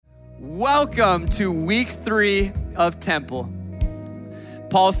Welcome to week 3 of Temple.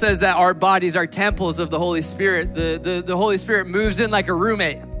 Paul says that our bodies are temples of the Holy Spirit. The Holy Spirit moves in like a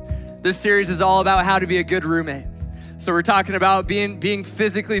roommate. This series is all about how to be a good roommate. So we're talking about being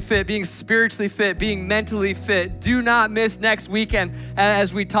physically fit, being spiritually fit, being mentally fit. Do not miss next weekend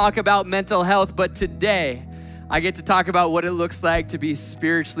as we talk about mental health. But today, I get to talk about what it looks like to be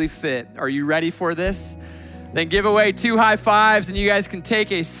spiritually fit. Are you ready for this? Then give away 2 high fives and you guys can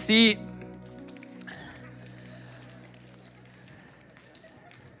take a seat.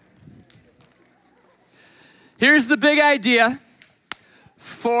 Here's the big idea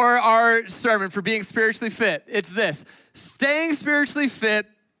for our sermon for being spiritually fit. It's this: staying spiritually fit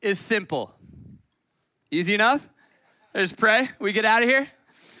is simple. Easy enough? Let's pray. We get out of here.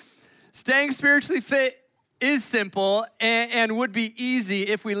 Staying spiritually fit is simple and would be easy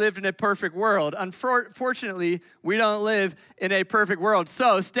if we lived in a perfect world. Unfortunately, we don't live in a perfect world.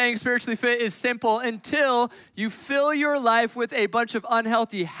 So staying spiritually fit is simple until you fill your life with a bunch of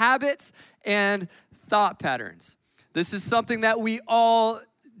unhealthy habits and thought patterns. This is something that we all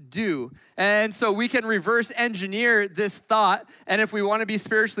do. And so we can reverse engineer this thought. And if we want to be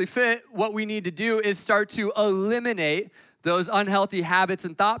spiritually fit, what we need to do is start to eliminate those unhealthy habits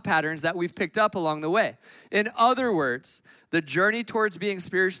and thought patterns that we've picked up along the way. In other words, the journey towards being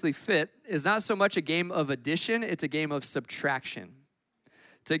spiritually fit is not so much a game of addition, it's a game of subtraction.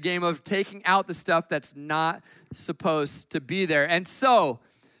 It's a game of taking out the stuff that's not supposed to be there. And so,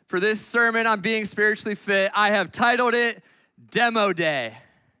 for this sermon on being spiritually fit, I have titled it Demo Day.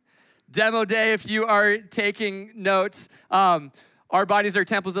 Demo Day, if you are taking notes. Our bodies are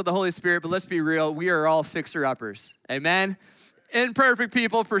temples of the Holy Spirit, but let's be real, we are all fixer-uppers. Amen? Imperfect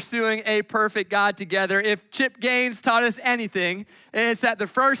people pursuing a perfect God together. If Chip Gaines taught us anything, it's that the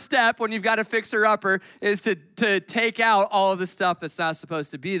first step when you've got a fixer-upper is to take out all of the stuff that's not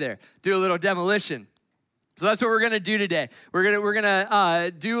supposed to be there. Do a little demolition. So that's what we're gonna do today. We're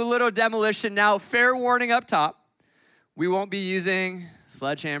gonna do a little demolition. Now, fair warning up top, we won't be using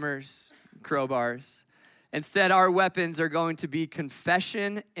sledgehammers, crowbars. Instead, our weapons are going to be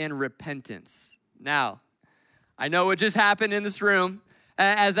confession and repentance. Now, I know what just happened in this room.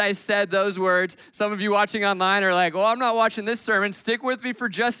 As I said those words, some of you watching online are like, well, I'm not watching this sermon. Stick with me for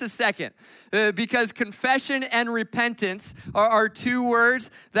just a second. Because confession and repentance are 2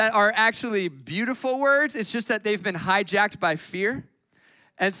 words that are actually beautiful words. It's just that they've been hijacked by fear.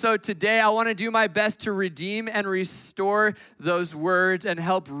 And so today I want to do my best to redeem and restore those words and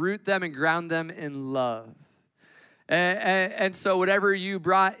help root them and ground them in love. And so whatever you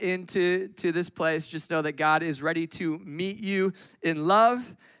brought into this place, just know that God is ready to meet you in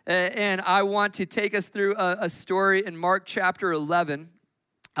love. And I want to take us through a story in Mark chapter 11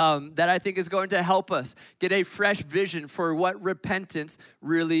 that I think is going to help us get a fresh vision for what repentance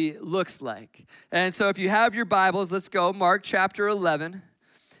really looks like. And so if you have your Bibles, let's go, Mark chapter 11.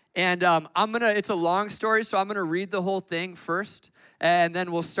 And it's a long story, so I'm gonna read the whole thing first, and then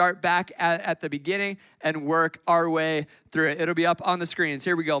we'll start back at the beginning and work our way through it. It'll be up on the screens.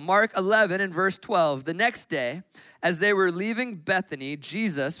 Here we go. Mark 11 and verse 12. The next day, as they were leaving Bethany,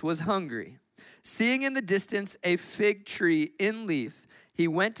 Jesus was hungry. Seeing in the distance a fig tree in leaf, he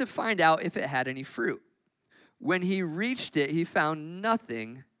went to find out if it had any fruit. When he reached it, he found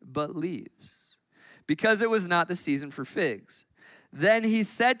nothing but leaves, because it was not the season for figs. Then he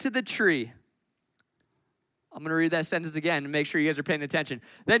said to the tree, I'm going to read that sentence again to make sure you guys are paying attention.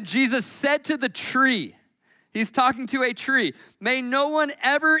 Then Jesus said to the tree, he's talking to a tree, may no one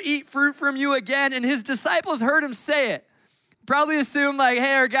ever eat fruit from you again. And his disciples heard him say it. Probably assumed like,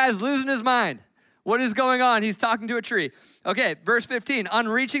 hey, our guy's losing his mind. What is going on? He's talking to a tree. Okay, verse 15. On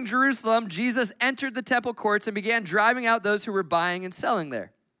reaching Jerusalem, Jesus entered the temple courts and began driving out those who were buying and selling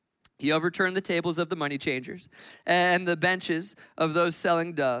there. He overturned the tables of the money changers and the benches of those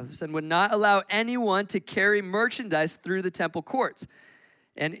selling doves and would not allow anyone to carry merchandise through the temple courts.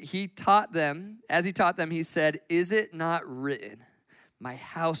 And he taught them, as he taught them, he said, is it not written, my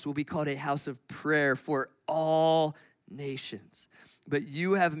house will be called a house of prayer for all nations, but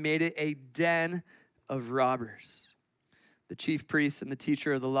you have made it a den of robbers. The chief priests and the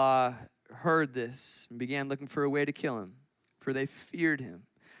teacher of the law heard this and began looking for a way to kill him, for they feared him,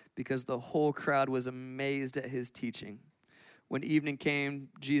 because the whole crowd was amazed at his teaching. When evening came,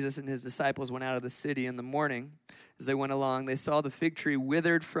 Jesus and his disciples went out of the city in the morning. As they went along, they saw the fig tree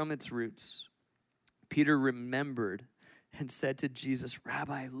withered from its roots. Peter remembered and said to Jesus,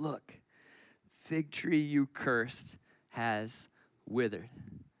 Rabbi, look, fig tree you cursed has withered.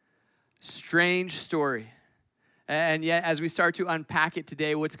 Strange story. And yet, as we start to unpack it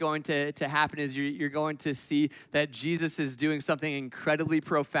today, what's going to happen is you're going to see that Jesus is doing something incredibly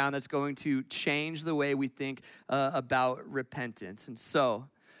profound that's going to change the way we think about repentance. And so,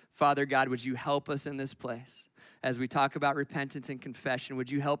 Father God, would you help us in this place? As we talk about repentance and confession, would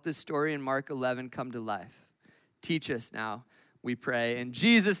you help this story in Mark 11 come to life? Teach us now, we pray. In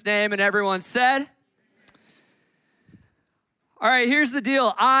Jesus' name, and everyone said... All right, here's the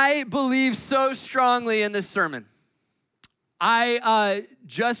deal. I believe so strongly in this sermon. I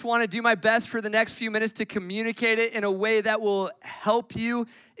just want to do my best for the next few minutes to communicate it in a way that will help you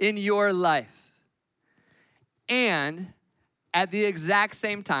in your life. And at the exact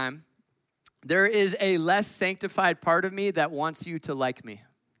same time, there is a less sanctified part of me that wants you to like me,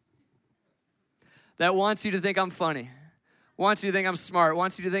 that wants you to think I'm funny, wants you to think I'm smart,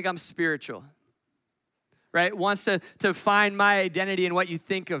 wants you to think I'm spiritual. Right? Wants to find my identity in what you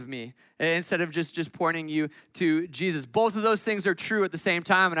think of me instead of just pointing you to Jesus. Both of those things are true at the same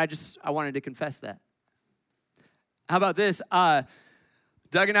time, and I wanted to confess that. How about this? Doug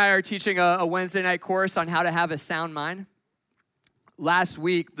and I are teaching a Wednesday night course on how to have a sound mind. Last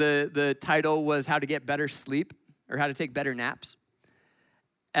week, the title was How to Get Better Sleep, or How to Take Better Naps.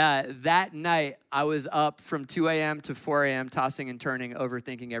 That night, I was up from 2 a.m. to 4 a.m. tossing and turning,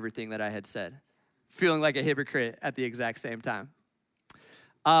 overthinking everything that I had said. Feeling like a hypocrite at the exact same time.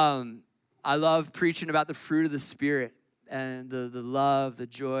 I love preaching about the fruit of the Spirit and the love, the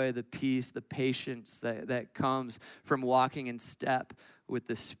joy, the peace, the patience that comes from walking in step with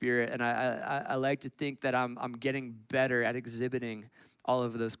the Spirit. And I like to think that I'm getting better at exhibiting all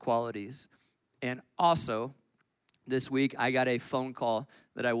of those qualities. And also, this week, I got a phone call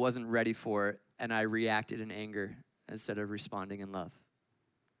that I wasn't ready for, and I reacted in anger instead of responding in love.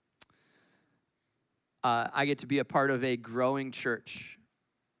 I get to be a part of a growing church,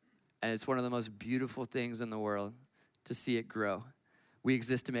 and it's one of the most beautiful things in the world to see it grow. We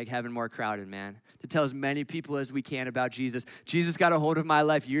exist to make heaven more crowded, man, to tell as many people as we can about Jesus. Jesus got a hold of my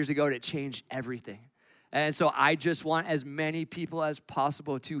life years ago, and it changed everything. And so I just want as many people as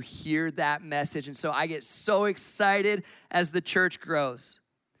possible to hear that message, and so I get so excited as the church grows.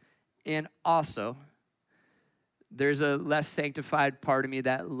 And also, there's a less sanctified part of me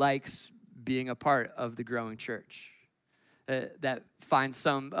that likes being a part of the growing church, that finds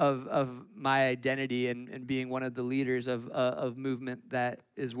some of my identity in being one of the leaders of movement that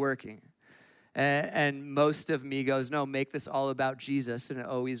is working. And most of me goes, no, make this all about Jesus, and it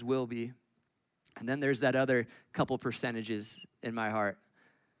always will be. And then there's that other couple percentages in my heart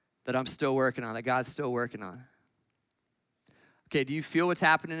that I'm still working on, that God's still working on. Okay, do you feel what's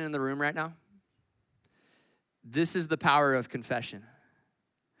happening in the room right now? This is the power of confession.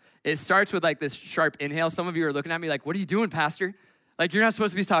 It starts with like this sharp inhale. Some of you are looking at me like, what are you doing, Pastor? Like, you're not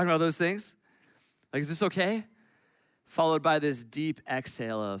supposed to be talking about those things. Like, is this okay? Followed by this deep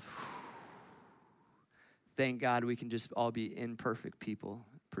exhale of, thank God we can just all be imperfect people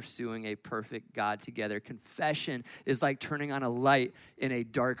pursuing a perfect God together. Confession is like turning on a light in a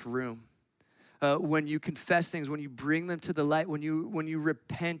dark room. When you confess things, when you bring them to the light, when you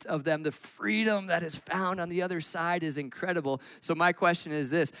repent of them, the freedom that is found on the other side is incredible. So my question is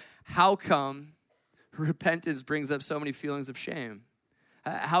this: how come repentance brings up so many feelings of shame?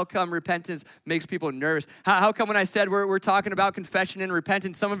 How come repentance makes people nervous? How come when I said we're talking about confession and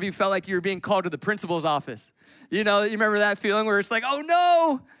repentance, some of you felt like you were being called to the principal's office? You know, you remember that feeling where it's like, oh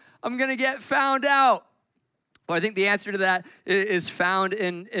no, I'm gonna get found out. Well, I think the answer to that is found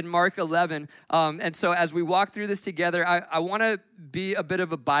in Mark 11. And so as we walk through this together, I want to be a bit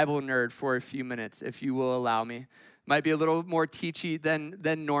of a Bible nerd for a few minutes, if you will allow me. Might be a little more teachy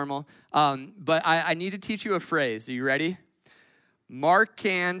than normal. But I need to teach you a phrase. Are you ready?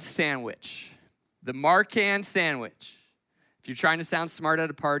 Marcan sandwich. The Marcan sandwich. If you're trying to sound smart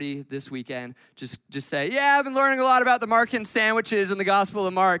at a party this weekend, just say, yeah, I've been learning a lot about the Marcan sandwiches in the Gospel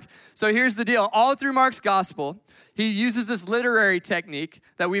of Mark. So here's the deal. All through Mark's Gospel, he uses this literary technique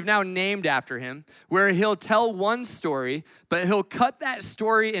that we've now named after him, where he'll tell one story, but he'll cut that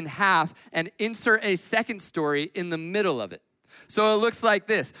story in half and insert a second story in the middle of it. So it looks like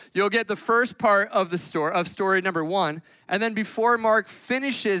this. You'll get the first part of the story, of story number 1, and then before Mark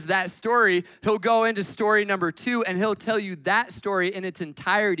finishes that story, he'll go into story number 2, and he'll tell you that story in its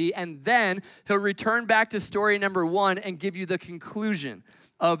entirety, and then he'll return back to story number 1 and give you the conclusion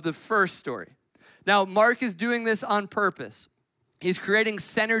of the first story. Now, Mark is doing this on purpose. He's creating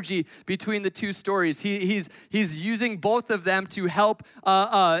synergy between the two stories. He's using both of them to help,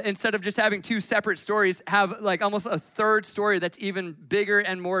 instead of just having two separate stories, have like almost a third story that's even bigger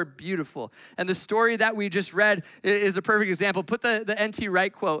and more beautiful. And the story that we just read is a perfect example. Put the N.T.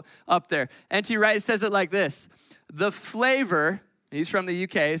 Wright quote up there. N.T. Wright says it like this: The flavor, he's from the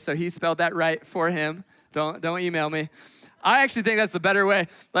UK, so he spelled that right for him. Don't email me. I actually think that's the better way.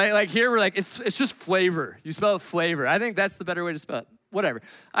 Like here we're like, it's just flavor. You spell it flavor. I think that's the better way to spell it. Whatever.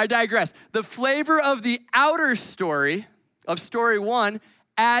 I digress. The flavor of the outer story, of story one,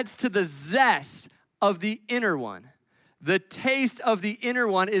 adds to the zest of the inner one. The taste of the inner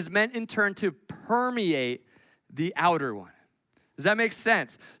one is meant in turn to permeate the outer one. Does that make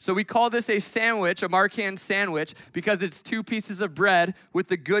sense? So we call this a sandwich, a Markan sandwich, because it's two pieces of bread with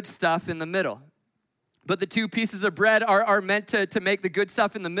the good stuff in the middle. But the two pieces of bread are meant to make the good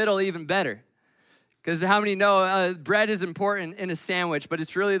stuff in the middle even better. Because how many know bread is important in a sandwich, but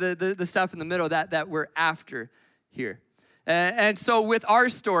it's really the stuff in the middle that we're after here. And so with our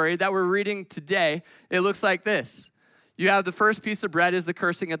story that we're reading today, it looks like this. You have the first piece of bread is the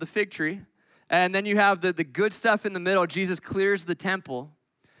cursing of the fig tree. And then you have the good stuff in the middle. Jesus clears the temple.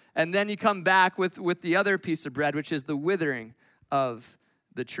 And then you come back with the other piece of bread, which is the withering of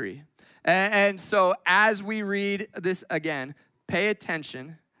the tree. And so as we read this again, pay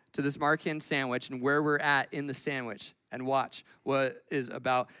attention to this Markan sandwich and where we're at in the sandwich and watch what is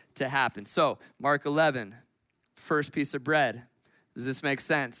about to happen. So Mark 11, first piece of bread. Does this make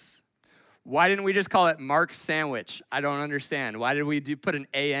sense? Why didn't we just call it Mark's sandwich? I don't understand. Why did we put an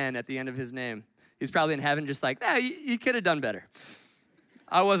A-N at the end of his name? He's probably in heaven just like, you could have done better.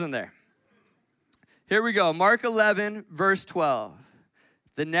 I wasn't there. Here we go. Mark 11, verse 12.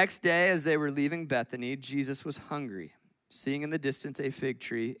 The next day, as they were leaving Bethany, Jesus was hungry. Seeing in the distance a fig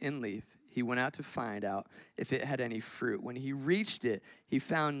tree in leaf, he went out to find out if it had any fruit. When he reached it, he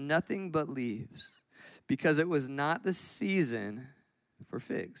found nothing but leaves, because it was not the season for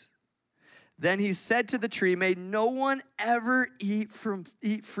figs. Then he said to the tree, may no one ever eat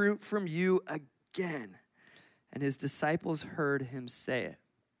fruit from you again. And his disciples heard him say it.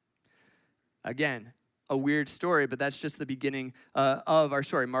 Again, a weird story, but that's just the beginning of our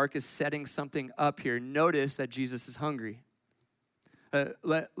story. Mark is setting something up here. Notice that Jesus is hungry.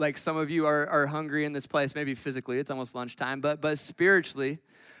 Like some of you are hungry in this place, maybe physically, it's almost lunchtime, but spiritually,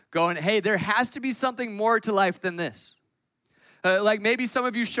 going, hey, there has to be something more to life than this. Like maybe some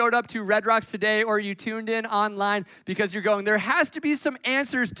of you showed up to Red Rocks today or you tuned in online because you're going, there has to be some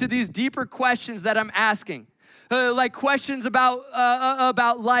answers to these deeper questions that I'm asking. Like questions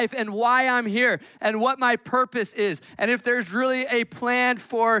about life and why I'm here and what my purpose is. And if there's really a plan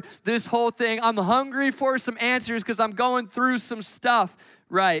for this whole thing, I'm hungry for some answers because I'm going through some stuff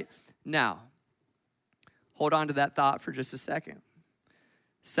right now. Hold on to that thought for just a second.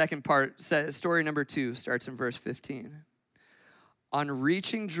 Second part, story number 2 starts in verse 15. On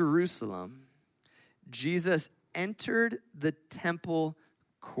reaching Jerusalem, Jesus entered the temple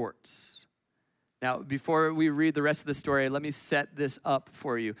courts. Now, before we read the rest of the story, let me set this up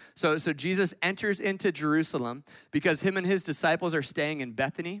for you. So Jesus enters into Jerusalem because him and his disciples are staying in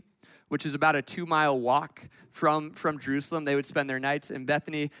Bethany, which is about a 2-mile walk from Jerusalem. They would spend their nights in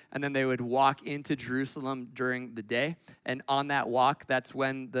Bethany, and then they would walk into Jerusalem during the day. And on that walk, that's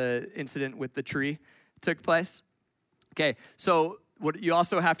when the incident with the tree took place. Okay, so what you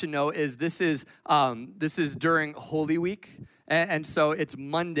also have to know is this is during Holy Week, and so it's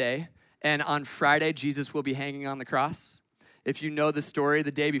Monday. And on Friday, Jesus will be hanging on the cross. If you know the story,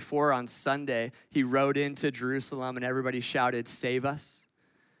 the day before on Sunday, he rode into Jerusalem and everybody shouted, save us.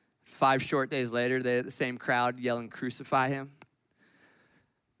 5 short days later, the same crowd yelling, crucify him.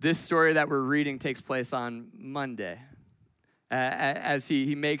 This story that we're reading takes place on Monday. As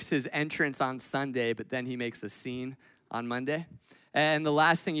he makes his entrance on Sunday, but then he makes a scene on Monday. And the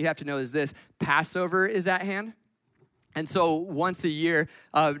last thing you have to know is this, Passover is at hand. And so once a year,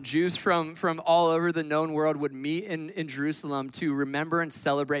 Jews from all over the known world would meet in Jerusalem to remember and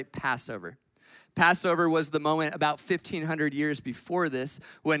celebrate Passover. Passover was the moment about 1,500 years before this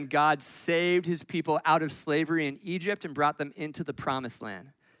when God saved his people out of slavery in Egypt and brought them into the promised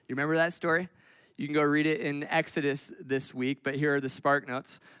land. You remember that story? You can go read it in Exodus this week, but here are the spark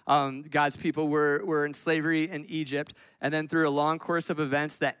notes. God's people were in slavery in Egypt, and then through a long course of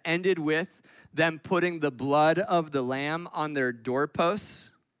events that ended with them putting the blood of the lamb on their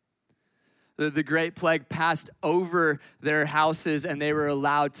doorposts. The great plague passed over their houses, and they were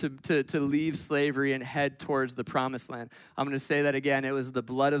allowed to leave slavery and head towards the promised land. I'm going to say that again. It was the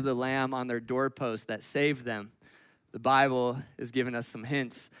blood of the lamb on their doorposts that saved them. The Bible is giving us some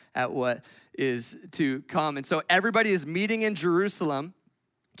hints at what is to come. And so everybody is meeting in Jerusalem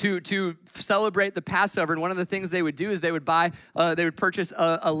to celebrate the Passover. And one of the things they would do is they would purchase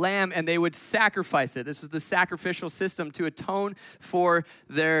a lamb and they would sacrifice it. This was the sacrificial system to atone for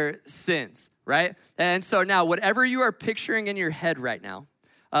their sins, right? And so now, whatever you are picturing in your head right now,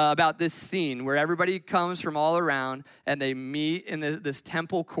 about this scene where everybody comes from all around and they meet in this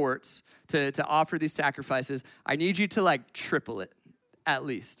temple courts to offer these sacrifices, I need you to like triple it, at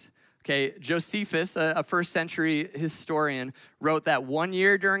least. Okay, Josephus, a first century historian, wrote that 1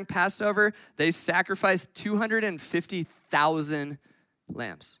 year during Passover, they sacrificed 250,000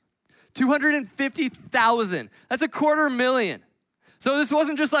 lambs. 250,000. That's 250,000. So this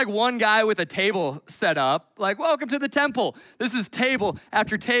wasn't just like one guy with a table set up, like, welcome to the temple. This is table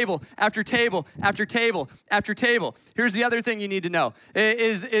after table after table after table after table. Here's the other thing you need to know,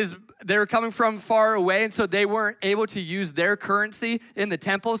 is they were coming from far away, and so they weren't able to use their currency in the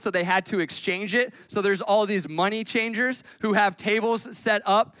temple, so they had to exchange it. So there's all these money changers who have tables set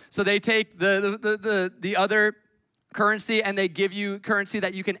up, so they take the other currency and they give you currency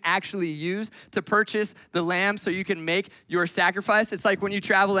that you can actually use to purchase the lamb so you can make your sacrifice. It's like when you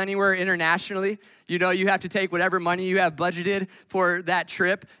travel anywhere internationally, you know you have to take whatever money you have budgeted for that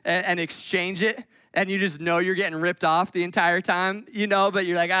trip and exchange it, and you just know you're getting ripped off the entire time, you know, but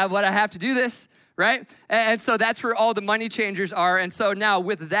you're like, I have to do this, right? And so that's where all the money changers are. And so now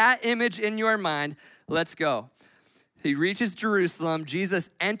with that image in your mind, let's go. He reaches Jerusalem. Jesus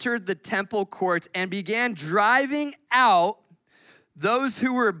entered the temple courts and began driving out those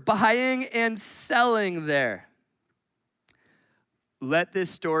who were buying and selling there. Let this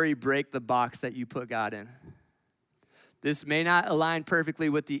story break the box that you put God in. This may not align perfectly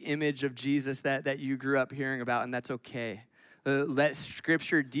with the image of Jesus that you grew up hearing about, and that's okay. Let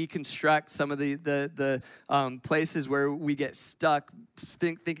Scripture deconstruct some of the places where we get stuck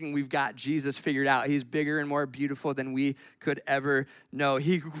thinking we've got Jesus figured out. He's bigger and more beautiful than we could ever know.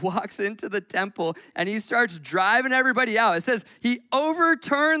 He walks into the temple and he starts driving everybody out. It says he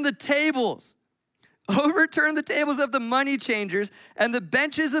overturned the tables of the money changers and the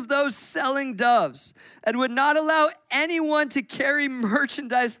benches of those selling doves, and would not allow anyone to carry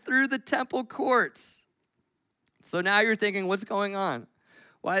merchandise through the temple courts. So now you're thinking, what's going on?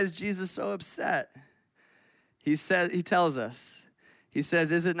 Why is Jesus so upset? He tells us, he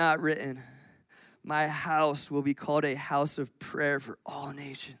says, is it not written, my house will be called a house of prayer for all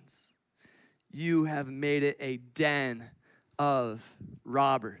nations. You have made it a den of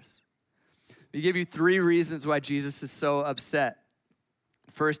robbers. We give you 3 reasons why Jesus is so upset.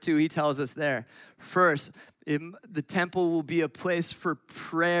 First 2, he tells us there. First, the temple will be a place for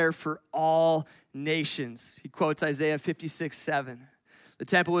prayer for all nations. He quotes Isaiah 56:7. The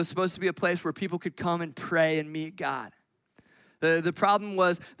temple was supposed to be a place where people could come and pray and meet God. The problem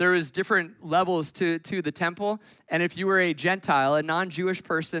was there was different levels to the temple, and if you were a Gentile, a non-Jewish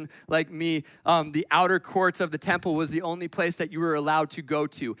person like me, the outer courts of the temple was the only place that you were allowed to go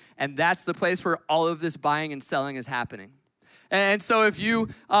to, and that's the place where all of this buying and selling is happening. And so if you,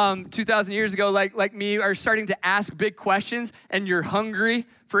 2,000 years ago, like me, are starting to ask big questions and you're hungry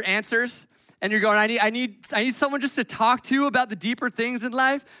for answers, and you're going, I need someone just to talk to about the deeper things in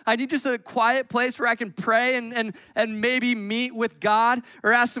life. I need just a quiet place where I can pray and maybe meet with God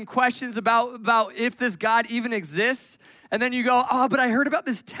or ask some questions about if this God even exists. And then you go, but I heard about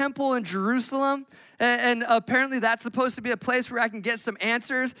this temple in Jerusalem, and apparently that's supposed to be a place where I can get some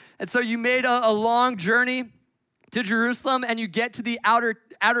answers. And so you made a long journey to Jerusalem, and you get to the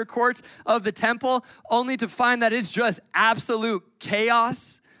outer courts of the temple only to find that it's just absolute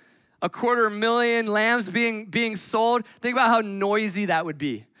chaos. 250,000 lambs being sold. Think about how noisy that would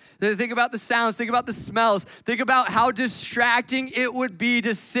be. Think about the sounds, think about the smells, think about how distracting it would be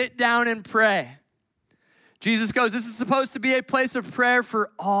to sit down and pray. Jesus goes, this is supposed to be a place of prayer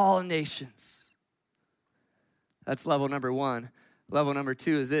for all nations. That's level number 1. Level number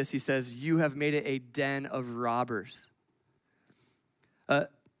 2 is this. He says, you have made it a den of robbers.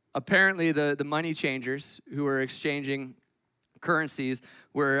 Apparently, the money changers who were exchanging currencies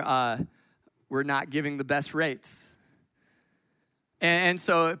were not giving the best rates. And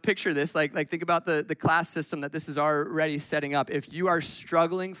so picture this, like think about the class system that this is already setting up. If you are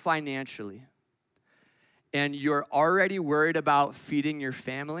struggling financially and you're already worried about feeding your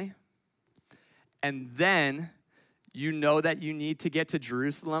family, and then you know that you need to get to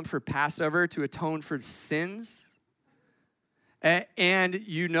Jerusalem for Passover to atone for sins. And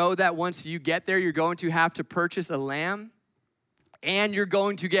you know that once you get there, you're going to have to purchase a lamb. And you're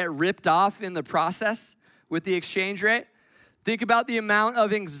going to get ripped off in the process with the exchange rate. Think about the amount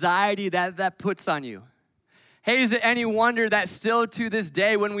of anxiety that puts on you. Hey, is it any wonder that still to this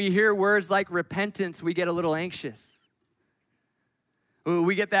day, when we hear words like repentance, we get a little anxious?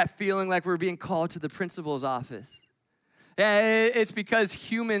 We get that feeling like we're being called to the principal's office. It's because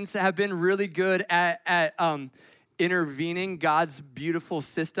humans have been really good at intervening God's beautiful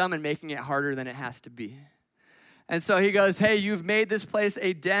system and making it harder than it has to be. And so he goes, hey, you've made this place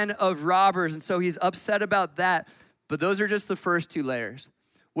a den of robbers. And so he's upset about that. But those are just the first 2 layers.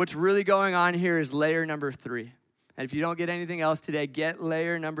 What's really going on here is layer number 3. And if you don't get anything else today, get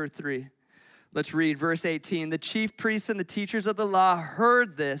layer number 3. Let's read verse 18. The chief priests and the teachers of the law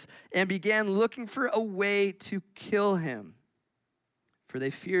heard this and began looking for a way to kill him, for they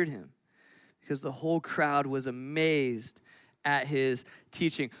feared him, because the whole crowd was amazed at his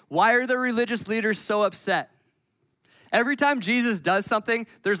teaching. Why are the religious leaders so upset? Every time Jesus does something,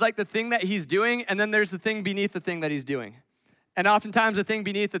 there's like the thing that he's doing, and then there's the thing beneath the thing that he's doing. And oftentimes the thing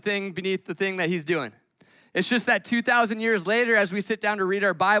beneath the thing that he's doing. It's just that 2,000 years later, as we sit down to read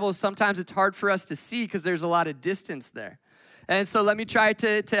our Bibles, sometimes it's hard for us to see because there's a lot of distance there. And so let me try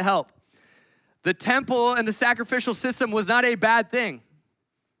to help. The temple and the sacrificial system was not a bad thing.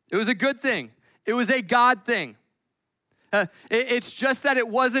 It was a good thing. It was a God thing. It's just that it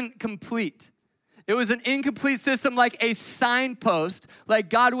wasn't complete. It was an incomplete system, like a signpost, like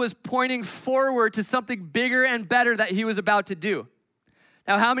God was pointing forward to something bigger and better that he was about to do.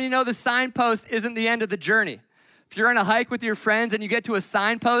 Now, how many know the signpost isn't the end of the journey? If you're on a hike with your friends and you get to a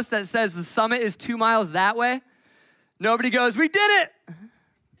signpost that says the summit is 2 miles that way, nobody goes, we did it.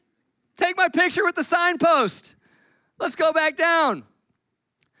 Take my picture with the signpost. Let's go back down.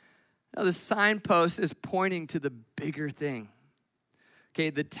 Now, the signpost is pointing to the bigger thing. Okay,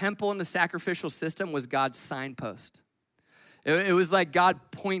 the temple and the sacrificial system was God's signpost. It was like God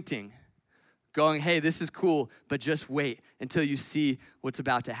pointing, going, hey, this is cool, but just wait until you see what's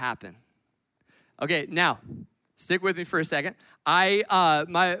about to happen. Okay, now, stick with me for a second.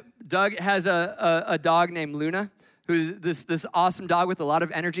 Doug has a dog named Luna, who's this awesome dog with a lot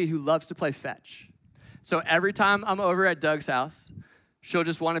of energy who loves to play fetch. So every time I'm over at Doug's house, she'll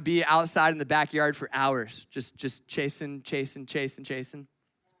just want to be outside in the backyard for hours, just chasing.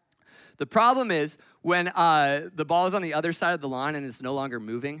 The problem is when the ball is on the other side of the lawn and it's no longer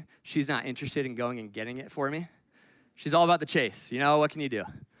moving, she's not interested in going and getting it for me. She's all about the chase. You know, what can you do?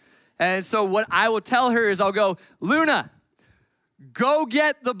 And so what I will tell her is I'll go, Luna, go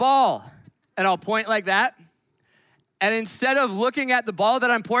get the ball. And I'll point like that. And instead of looking at the ball that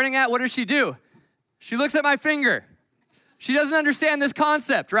I'm pointing at, what does she do? She looks at my finger. She doesn't understand this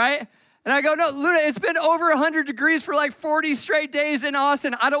concept, right? And I go, no, Luna, it's been over 100 degrees for like 40 straight days in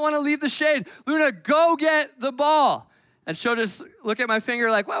Austin. I don't want to leave the shade. Luna, go get the ball. And she'll just look at my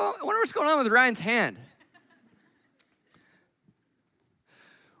finger like, well, I wonder what's going on with Ryan's hand.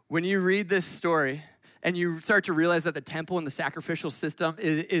 When you read this story and you start to realize that the temple and the sacrificial system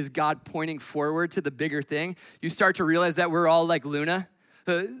is God pointing forward to the bigger thing, you start to realize that we're all like Luna.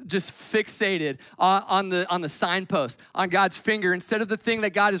 Just fixated on the signpost, on God's finger, instead of the thing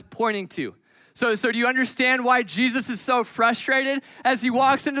that God is pointing to. So do you understand why Jesus is so frustrated as he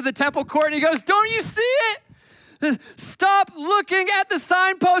walks into the temple court and he goes, don't you see it? Stop looking at the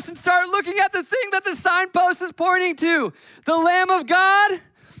signpost and start looking at the thing that the signpost is pointing to. The Lamb of God,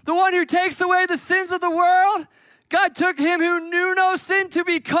 the one who takes away the sins of the world. God took him who knew no sin to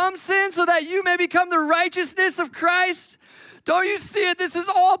become sin so that you may become the righteousness of Christ. Don't you see it? This is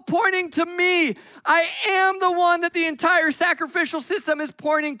all pointing to me. I am the one that the entire sacrificial system is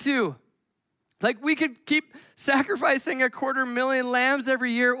pointing to. Like, we could keep sacrificing 250,000 lambs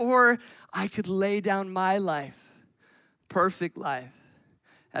every year, or I could lay down my life, perfect life,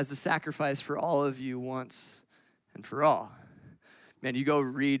 as the sacrifice for all of you once and for all. Man, you go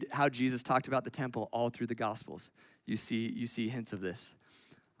read how Jesus talked about the temple all through the Gospels. You see hints of this.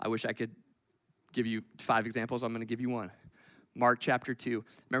 I wish I could give you 5 examples. I'm going to give you one. Mark chapter 2.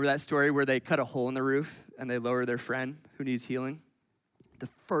 Remember that story where they cut a hole in the roof and they lower their friend who needs healing? The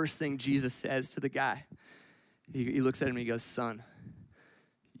first thing Jesus says to the guy, he looks at him and he goes, son,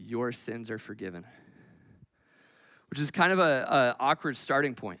 your sins are forgiven. Which is kind of a awkward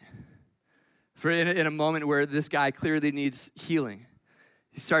starting point for in a moment where this guy clearly needs healing.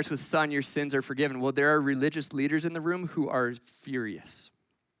 He starts with, son, your sins are forgiven. Well, there are religious leaders in the room who are furious.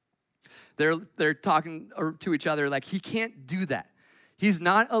 They're talking to each other like, he can't do that. He's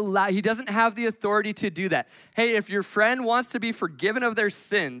not allowed. He doesn't have the authority to do that. Hey, if your friend wants to be forgiven of their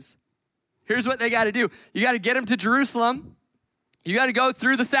sins, here's what they got to do. You got to get them to Jerusalem. You got to go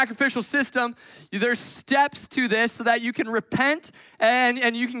through the sacrificial system. There's steps to this so that you can repent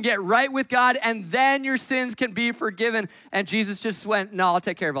and you can get right with God, and then your sins can be forgiven. And Jesus just went, no, I'll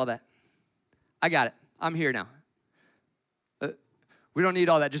take care of all that. I got it. I'm here now. We don't need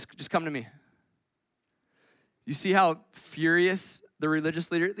all that. Just come to me. You see how furious the religious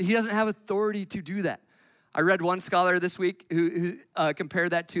leader, he doesn't have authority to do that. I read one scholar this week who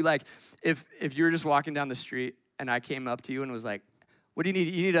compared that to like if you were just walking down the street and I came up to you and was like, What do you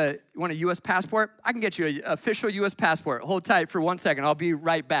need? You want a U.S. passport? I can get you an official U.S. passport. Hold tight for 1 second. I'll be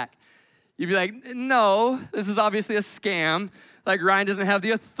right back. You'd be like, no, this is obviously a scam. Like, Ryan doesn't have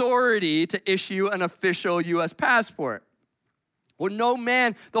the authority to issue an official U.S. passport. Well, no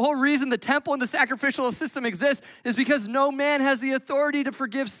man, the whole reason the temple and the sacrificial system exists is because no man has the authority to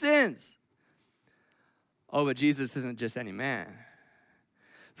forgive sins. Oh, but Jesus isn't just any man.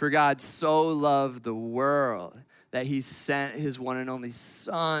 For God so loved the world that he sent his one and only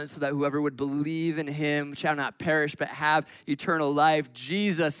Son so that whoever would believe in him shall not perish but have eternal life.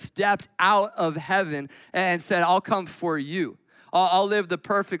 Jesus stepped out of heaven and said, I'll come for you. I'll live the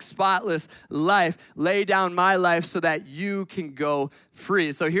perfect, spotless life, lay down my life so that you can go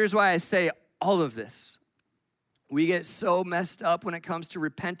free. So here's why I say all of this. We get so messed up when it comes to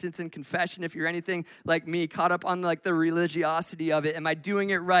repentance and confession. If you're anything like me, caught up on like the religiosity of it. Am I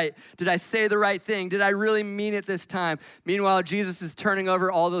doing it right? Did I say the right thing? Did I really mean it this time? Meanwhile, Jesus is turning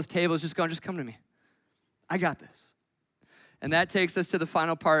over all those tables, just going, just come to me. I got this. And that takes us to the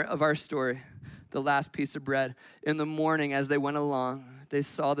final part of our story, the last piece of bread. In the morning, as they went along, they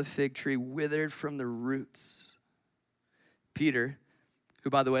saw the fig tree withered from the roots. Peter, who,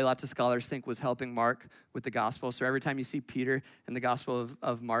 by the way, lots of scholars think was helping Mark with the gospel. So every time you see Peter in the gospel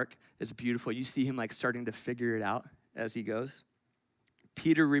of Mark, it's beautiful. You see him like starting to figure it out as he goes.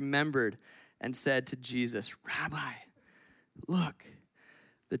 Peter remembered and said to Jesus, Rabbi, look,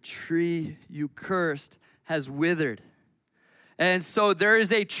 the tree you cursed has withered. And so there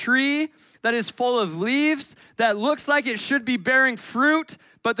is a tree that is full of leaves that looks like it should be bearing fruit,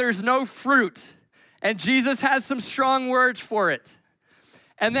 but there's no fruit. And Jesus has some strong words for it.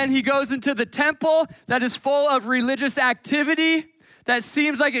 And then he goes into the temple that is full of religious activity that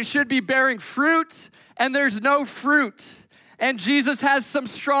seems like it should be bearing fruit, and there's no fruit. And Jesus has some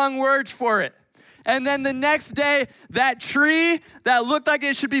strong words for it. And then the next day, that tree that looked like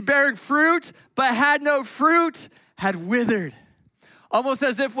it should be bearing fruit, but had no fruit, had withered. Almost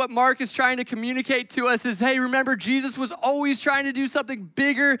as if what Mark is trying to communicate to us is, hey, remember, Jesus was always trying to do something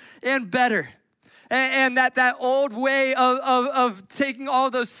bigger and better. And that old way of taking all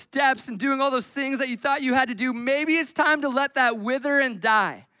those steps and doing all those things that you thought you had to do, maybe it's time to let that wither and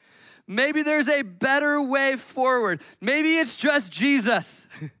die. Maybe there's a better way forward. Maybe it's just Jesus.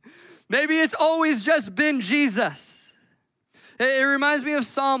 Maybe it's always just been Jesus. It reminds me of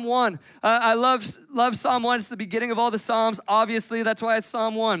Psalm 1. I love Psalm 1. It's the beginning of all the Psalms. Obviously, that's why it's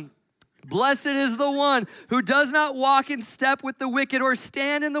Psalm 1. Blessed is the one who does not walk in step with the wicked or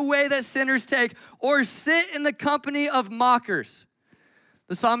stand in the way that sinners take or sit in the company of mockers.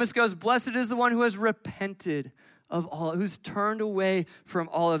 The psalmist goes, blessed is the one who has repented of all, who's turned away from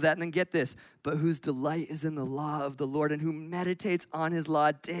all of that. And then get this, but whose delight is in the law of the Lord and who meditates on his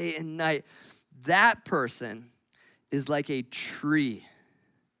law day and night. That person is like a tree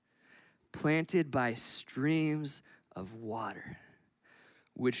planted by streams of water,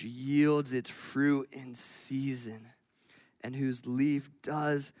 which yields its fruit in season, and whose leaf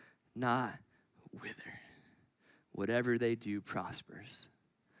does not wither. Whatever they do prospers.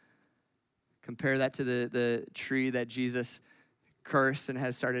 Compare that to the tree that Jesus cursed and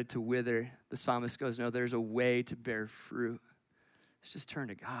has started to wither. The psalmist goes, no, there's a way to bear fruit. Let's just turn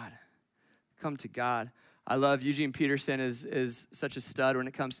to God. Come to God. I love Eugene Peterson is such a stud when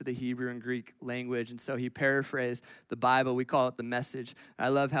it comes to the Hebrew and Greek language. And so he paraphrased the Bible. We call it the Message. I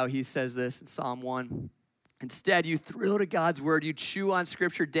love how he says this in Psalm 1. Instead, you thrill to God's word. You chew on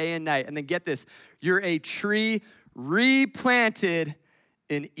scripture day and night. And then get this. You're a tree replanted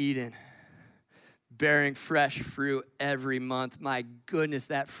in Eden, bearing fresh fruit every month. My goodness,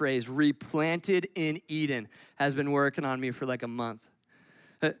 that phrase, replanted in Eden, has been working on me for like a month.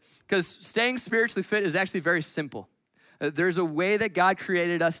 Because staying spiritually fit is actually very simple. There's a way that God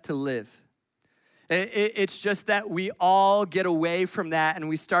created us to live. It's just that we all get away from that and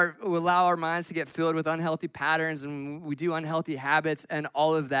we allow our minds to get filled with unhealthy patterns and we do unhealthy habits and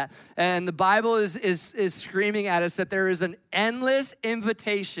all of that. And the Bible is screaming at us that there is an endless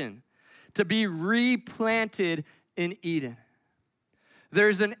invitation to be replanted in Eden.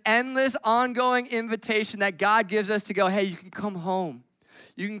 There's an endless ongoing invitation that God gives us to go, hey, you can come home.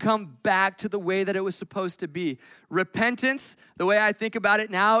 You can come back to the way that it was supposed to be. Repentance, the way I think about it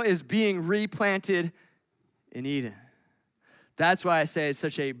now, is being replanted in Eden. That's why I say it's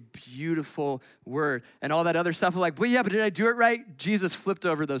such a beautiful word. And all that other stuff, I'm like, well, yeah, but did I do it right? Jesus flipped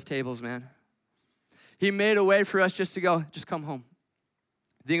over those tables, man. He made a way for us just to go, just come home.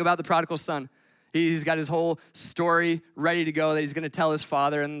 Think about the prodigal son. He's got his whole story ready to go that he's going to tell his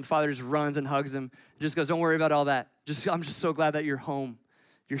father, and the father just runs and hugs him. Just goes, don't worry about all that. I'm just so glad that you're home.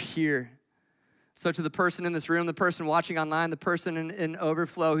 You're here. So to the person in this room, the person watching online, the person in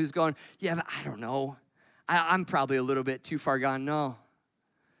Overflow who's going, yeah, but I don't know. I'm probably a little bit too far gone. No.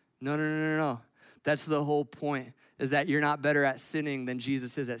 That's the whole point, is that you're not better at sinning than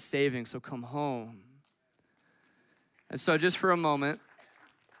Jesus is at saving, so come home. And so just for a moment,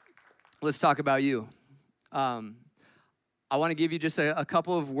 let's talk about you. I want to give you just a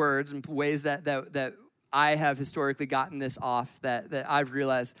couple of words and ways that I have historically gotten this off, that I've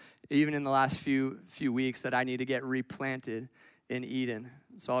realized even in the last few weeks that I need to get replanted in Eden.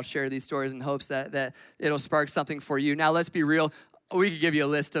 So I'll share these stories in hopes that it'll spark something for you. Now, let's be real. We could give you a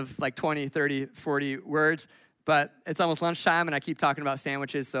list of like 20, 30, 40 words, but it's almost lunchtime and I keep talking about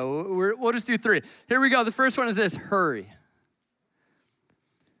sandwiches, so we'll just do 3. Here we go. The first one is this: hurry.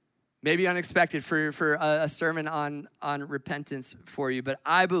 Maybe unexpected for a sermon on repentance for you, but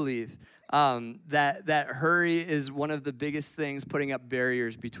I believe that hurry is one of the biggest things putting up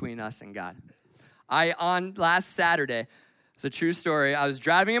barriers between us and God. On last Saturday, it's a true story. I was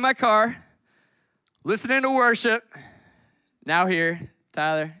driving in my car, listening to worship. Now here,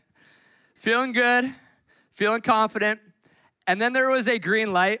 Tyler, feeling good, feeling confident. And then there was a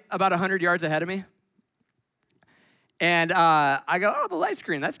green light about 100 yards ahead of me. And I go, oh, the light's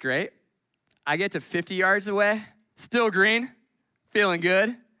green, that's great. I get to 50 yards away, still green, feeling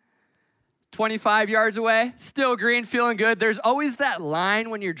good. 25 yards away, still green, feeling good. There's always that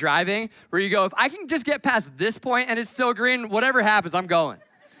line when you're driving where you go, if I can just get past this point and it's still green, whatever happens, I'm going.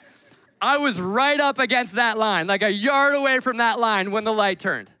 I was right up against that line, like a yard away from that line when the light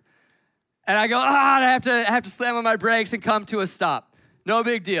turned. And I go, I have to slam on my brakes and come to a stop. No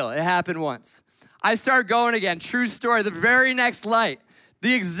big deal, it happened once. I start going again, true story, the very next light.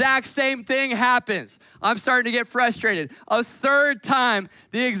 The exact same thing happens. I'm starting to get frustrated. A third time,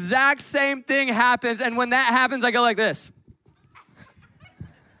 the exact same thing happens. And when that happens, I go like this.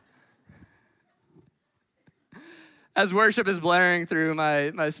 As worship is blaring through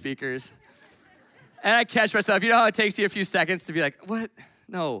my speakers. And I catch myself. You know how it takes you a few seconds to be like, what?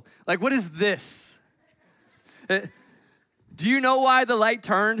 No. Like, what is this? Do you know why the light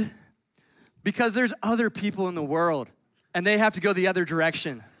turned? Because there's other people in the world. And they have to go the other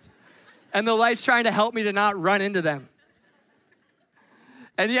direction. And the light's trying to help me to not run into them.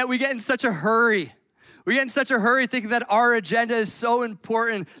 And yet we get in such a hurry. We get in such a hurry thinking that our agenda is so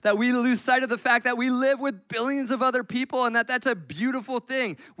important that we lose sight of the fact that we live with billions of other people and that's a beautiful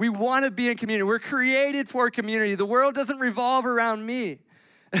thing. We want to be in community. We're created for community. The world doesn't revolve around me.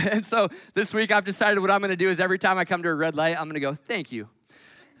 And so this week I've decided what I'm going to do is every time I come to a red light, I'm going to go, thank you.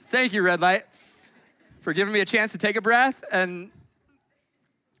 Thank you, red light, for giving me a chance to take a breath, and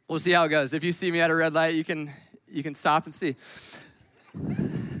we'll see how it goes. If you see me at a red light, you can stop and see.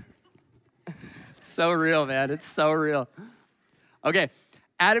 So real, man. It's so real. Okay,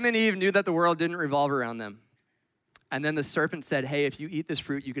 Adam and Eve knew that the world didn't revolve around them. And then the serpent said, hey, if you eat this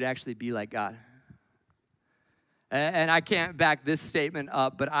fruit, you could actually be like God. And I can't back this statement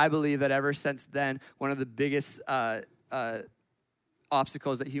up, but I believe that ever since then, one of the biggest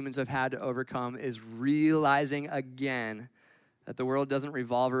obstacles that humans have had to overcome is realizing again that the world doesn't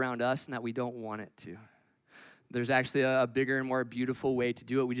revolve around us and that we don't want it to. There's actually a bigger and more beautiful way to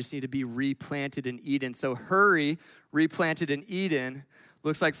do it. We just need to be replanted in Eden. So hurry, replanted in Eden,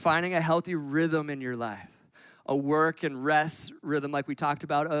 looks like finding a healthy rhythm in your life. A work and rest rhythm like we talked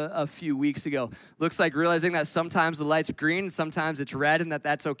about a few weeks ago. Looks like realizing that sometimes the light's green, sometimes it's red, and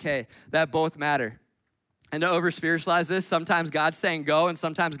that's okay. That both matter. And to over-spiritualize this, sometimes God's saying go and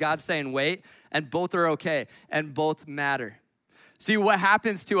sometimes God's saying wait, and both are okay, and both matter. See, what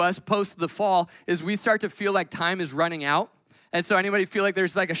happens to us post the fall is we start to feel like time is running out. And so anybody feel like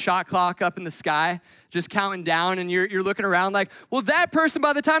there's like a shot clock up in the sky just counting down, and you're looking around like, well, that person,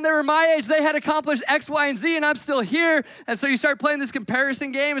 by the time they were my age, they had accomplished X, Y, and Z, and I'm still here. And so you start playing this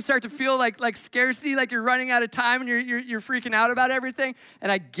comparison game and start to feel like scarcity, like you're running out of time and you're freaking out about everything.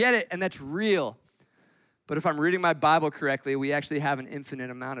 And I get it, and that's real. But if I'm reading my Bible correctly, we actually have an infinite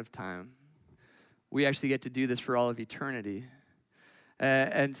amount of time. We actually get to do this for all of eternity.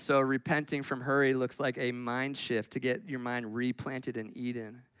 And so repenting from hurry looks like a mind shift to get your mind replanted in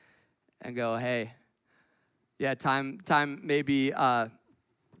Eden and go, hey, yeah, time may be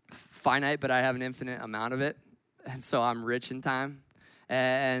finite, but I have an infinite amount of it. And so I'm rich in time.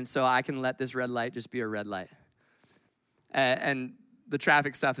 And so I can let this red light just be a red light. And the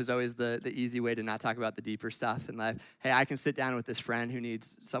traffic stuff is always the easy way to not talk about the deeper stuff in life. Hey, I can sit down with this friend who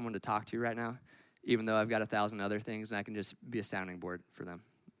needs someone to talk to right now, even though I've got 1,000 other things, and I can just be a sounding board for them.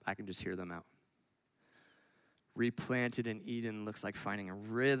 I can just hear them out. Replanted in Eden looks like finding a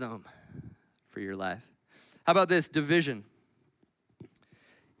rhythm for your life. How about this? Division.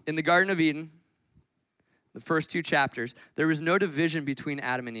 In the Garden of Eden, the first 2 chapters, there was no division between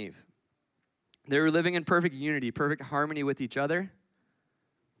Adam and Eve. They were living in perfect unity, perfect harmony with each other,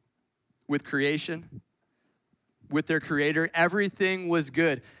 with creation, with their creator. Everything was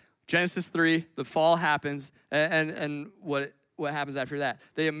good. Genesis 3, the fall happens, and what happens after that?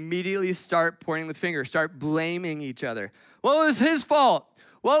 They immediately start pointing the finger, start blaming each other. What was his fault?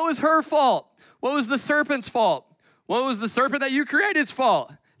 What was her fault? What was the serpent's fault? What was the serpent that you created's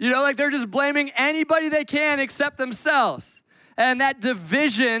fault? Like they're just blaming anybody they can except themselves. And that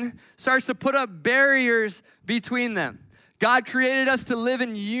division starts to put up barriers between them. God created us to live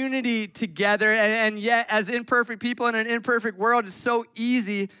in unity together, and yet as imperfect people in an imperfect world, it's so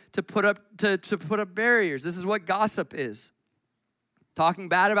easy to put up barriers. This is what gossip is. Talking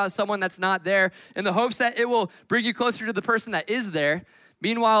bad about someone that's not there in the hopes that it will bring you closer to the person that is there.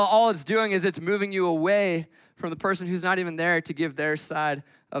 Meanwhile, all it's doing is it's moving you away from the person who's not even there to give their side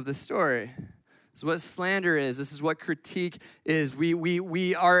of the story. This is what slander is. This is what critique is.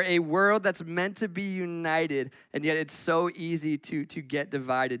 We are a world that's meant to be united, and yet it's so easy to get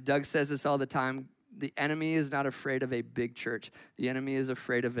divided. Doug says this all the time. The enemy is not afraid of a big church. The enemy is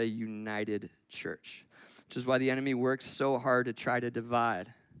afraid of a united church, which is why the enemy works so hard to try to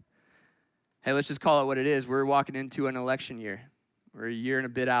divide. Hey, let's just call it what it is. We're walking into an election year. We're a year and a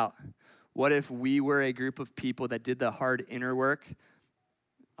bit out. What if we were a group of people that did the hard inner work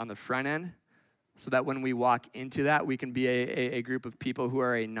on the front end, so that when we walk into that, we can be a group of people who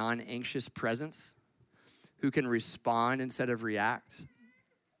are a non-anxious presence, who can respond instead of react.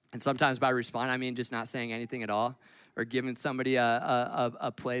 And sometimes by respond, I mean just not saying anything at all, or giving somebody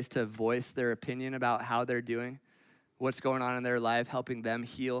a place to voice their opinion about how they're doing, what's going on in their life, helping them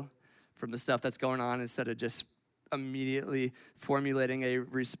heal from the stuff that's going on instead of just immediately formulating a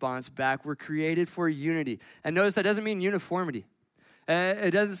response back. We're created for unity. And notice that doesn't mean uniformity.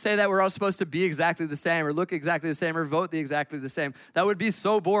 It doesn't say that we're all supposed to be exactly the same or look exactly the same or vote exactly the same. That would be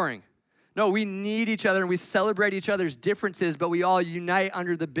so boring. No, we need each other and we celebrate each other's differences, but we all unite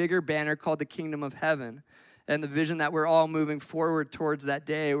under the bigger banner called the kingdom of heaven. And the vision that we're all moving forward towards that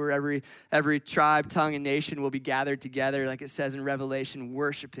day where every tribe, tongue, and nation will be gathered together, like it says in Revelation,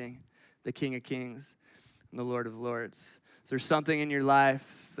 worshiping the King of Kings and the Lord of Lords. Is there something in your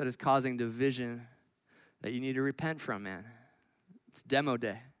life that is causing division that you need to repent from, man? It's demo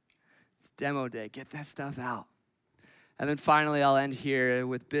day. It's demo day. Get that stuff out. And then finally, I'll end here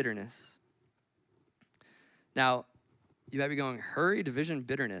with bitterness. Now, you might be going, hurry, division,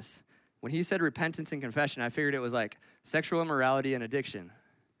 bitterness. When he said repentance and confession, I figured it was like sexual immorality and addiction.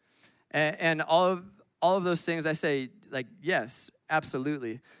 And all of those things, I say, like, yes,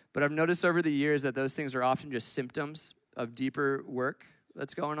 absolutely. But I've noticed over the years that those things are often just symptoms of deeper work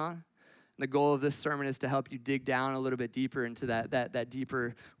that's going on. The goal of this sermon is to help you dig down a little bit deeper into that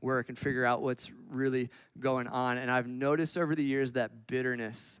deeper work and figure out what's really going on. And I've noticed over the years that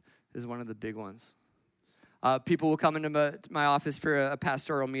bitterness is one of the big ones. People will come into my office for a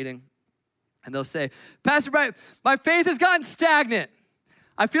pastoral meeting, and they'll say, Pastor Brian, my faith has gotten stagnant.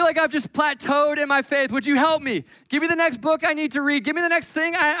 I feel like I've just plateaued in my faith. Would you help me? Give me the next book I need to read. Give me the next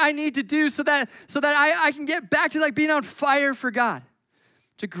thing I need to do so that I can get back to like being on fire for God.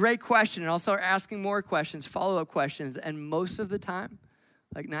 It's a great question, and I'll start asking more questions, follow-up questions, and most of the time,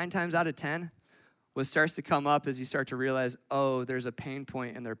 like 9 times out of 10, what starts to come up is you start to realize, oh, there's a pain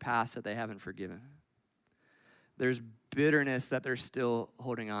point in their past that they haven't forgiven. There's bitterness that they're still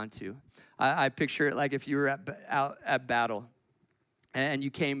holding on to. I picture it like if you were out at battle, and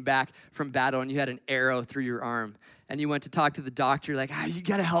you came back from battle, and you had an arrow through your arm, and you went to talk to the doctor, like, you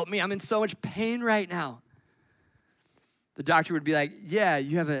got to help me. I'm in so much pain right now. The doctor would be like, yeah,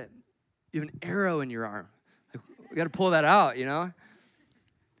 you have an arrow in your arm. Like, we got to pull that out, you know?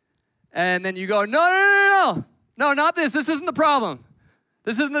 And then you go, no, not this. This isn't the problem.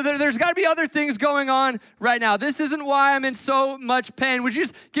 There's got to be other things going on right now. This isn't why I'm in so much pain. Would you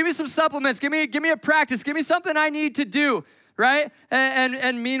just give me some supplements? Give me a practice. Give me something I need to do, right?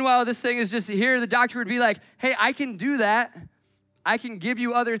 And meanwhile, this thing is just here. The doctor would be like, hey, I can do that. I can give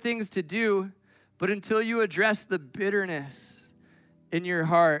you other things to do. But until you address the bitterness in your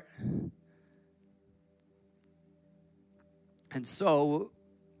heart, and so,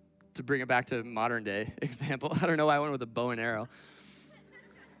 to bring it back to modern day example, I don't know why I went with a bow and arrow.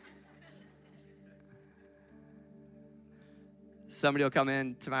 Somebody will come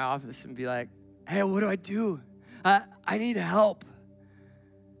into my office and be like, hey, what do I do? I need help.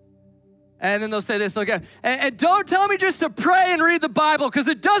 And then they'll say this, okay, and don't tell me just to pray and read the Bible because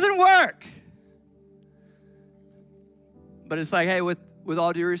it doesn't work. But it's like, hey, with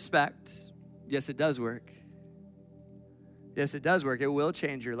all due respect, yes, it does work. Yes, it does work. It will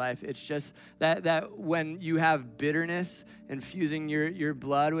change your life. It's just that when you have bitterness infusing your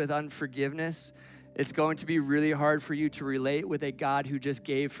blood with unforgiveness, it's going to be really hard for you to relate with a God who just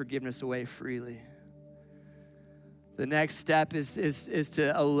gave forgiveness away freely. The next step is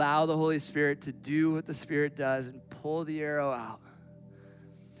to allow the Holy Spirit to do what the Spirit does and pull the arrow out.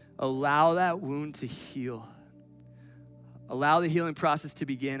 Allow that wound to heal. Allow the healing process to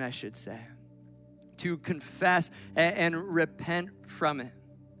begin, I should say. To confess and repent from it.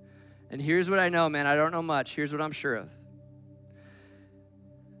 And here's what I know, man. I don't know much. Here's what I'm sure of.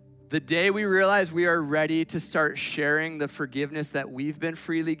 The day we realize we are ready to start sharing the forgiveness that we've been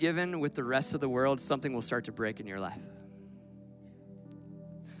freely given with the rest of the world, something will start to break in your life.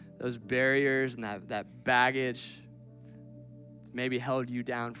 Those barriers and that baggage maybe held you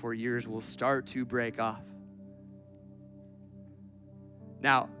down for years will start to break off.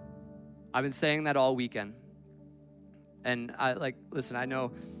 Now, I've been saying that all weekend. And listen, I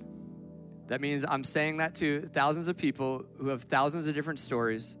know that means I'm saying that to thousands of people who have thousands of different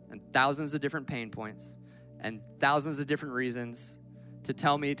stories and thousands of different pain points and thousands of different reasons to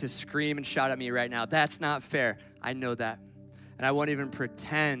tell me to scream and shout at me right now. That's not fair. I know that. And I won't even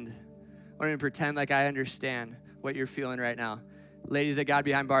pretend like I understand what you're feeling right now. Ladies at God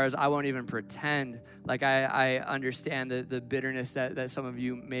Behind Bars, I won't even pretend like I understand the bitterness that some of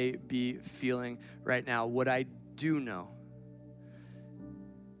you may be feeling right now. What I do know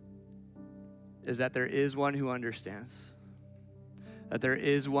is that there is one who understands, that there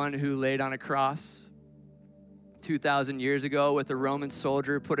is one who laid on a cross 2,000 years ago with a Roman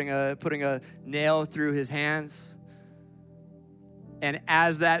soldier putting a nail through his hands. And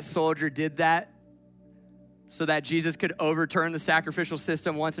as that soldier did that, so that Jesus could overturn the sacrificial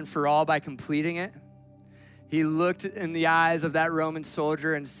system once and for all by completing it, he looked in the eyes of that Roman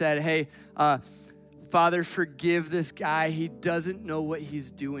soldier and said, hey, Father, forgive this guy. He doesn't know what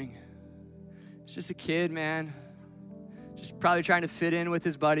he's doing. He's just a kid, man. Just probably trying to fit in with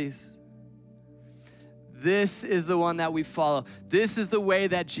his buddies. This is the one that we follow. This is the way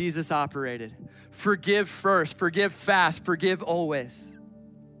that Jesus operated. Forgive first, forgive fast, forgive always.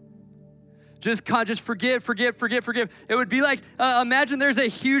 Just forgive. It would be like, imagine there's a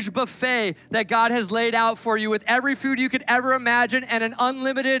huge buffet that God has laid out for you with every food you could ever imagine and an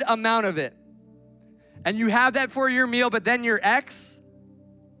unlimited amount of it. And you have that for your meal, but then your ex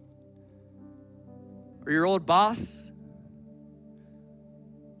or your old boss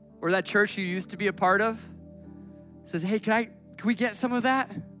or that church you used to be a part of says, hey, can we get some of that?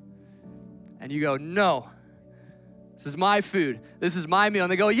 And you go, no. This is my food. This is my meal.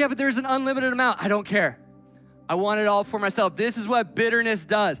 And they go, yeah, but there's an unlimited amount. I don't care. I want it all for myself. This is what bitterness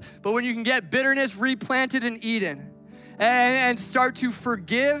does. But when you can get bitterness replanted in Eden and start to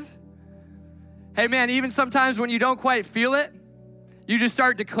forgive, hey man, even sometimes when you don't quite feel it, you just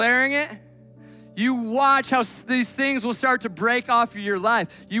start declaring it. You watch how these things will start to break off of your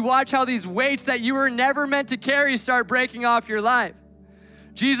life. You watch how these weights that you were never meant to carry start breaking off your life.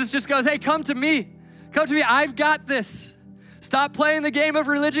 Jesus just goes, hey, come to me. Come to me, I've got this. Stop playing the game of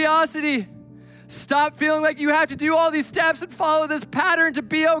religiosity. Stop feeling like you have to do all these steps and follow this pattern to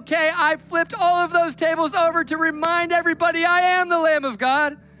be okay. I flipped all of those tables over to remind everybody I am the Lamb of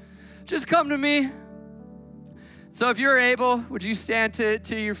God. Just come to me. So if you're able, would you stand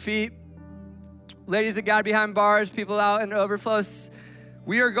to your feet? Ladies at God Behind Bars, people out in overflows,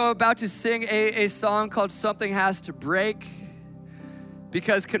 we are about to sing a song called Something Has to Break.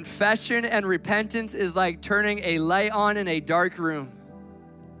 Because confession and repentance is like turning a light on in a dark room.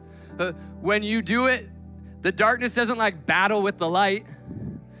 When you do it, the darkness doesn't like battle with the light.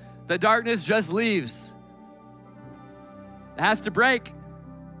 The darkness just leaves. It has to break.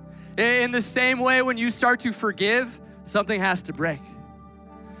 In the same way, when you start to forgive, something has to break.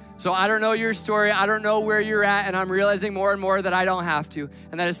 So I don't know your story. I don't know where you're at, and I'm realizing more and more that I don't have to,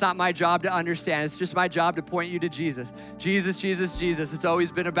 and that it's not my job to understand. It's just my job to point you to Jesus. Jesus, Jesus, Jesus. It's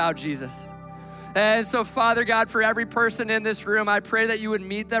always been about Jesus. And so, Father God, for every person in this room, I pray that you would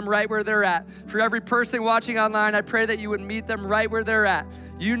meet them right where they're at. For every person watching online, I pray that you would meet them right where they're at.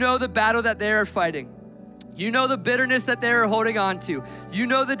 You know the battle that they are fighting. You know the bitterness that they are holding on to. You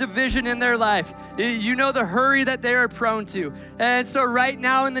know the division in their life. You know the hurry that they are prone to. And so right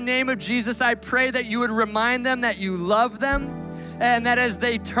now, in the name of Jesus, I pray that you would remind them that you love them, and that as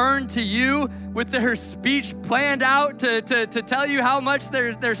they turn to you with their speech planned out to tell you how much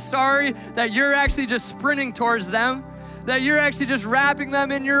they're sorry, that you're actually just sprinting towards them. that you're actually just wrapping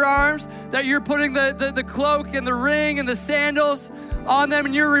them in your arms, that you're putting the cloak and the ring and the sandals on them,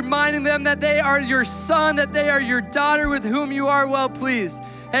 and you're reminding them that they are your son, that they are your daughter with whom you are well pleased.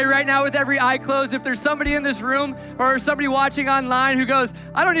 Hey, right now with every eye closed, if there's somebody in this room or somebody watching online who goes,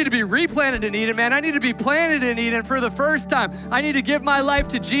 I don't need to be replanted in Eden, man. I need to be planted in Eden for the first time. I need to give my life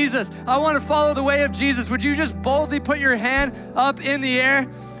to Jesus. I want to follow the way of Jesus. Would you just boldly put your hand up in the air?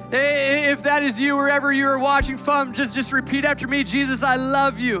 If that is you, wherever you are watching from, just repeat after me. Jesus, I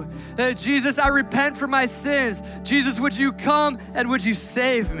love you. Jesus, I repent for my sins. Jesus, would you come and would you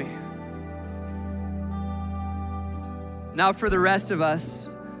save me? Now for the rest of us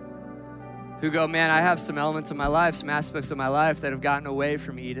who go, man, I have some elements of my life, some aspects of my life that have gotten away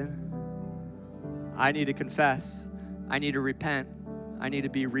from Eden. I need to confess. I need to repent. I need to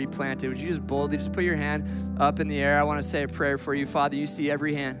be replanted. Would you just boldly just put your hand up in the air? I want to say a prayer for you. Father, you see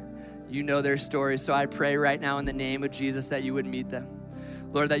every hand. You know their story. So I pray right now in the name of Jesus that you would meet them.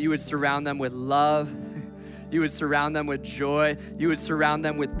 Lord, that you would surround them with love. You would surround them with joy. You would surround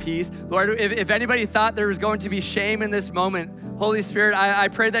them with peace. Lord, if anybody thought there was going to be shame in this moment, Holy Spirit, I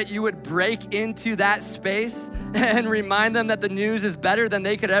pray that you would break into that space and remind them that the news is better than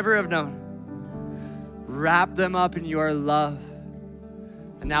they could ever have known. Wrap them up in your love.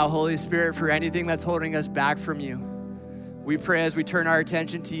 And now, Holy Spirit, for anything that's holding us back from you, we pray as we turn our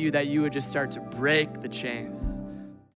attention to you that you would just start to break the chains.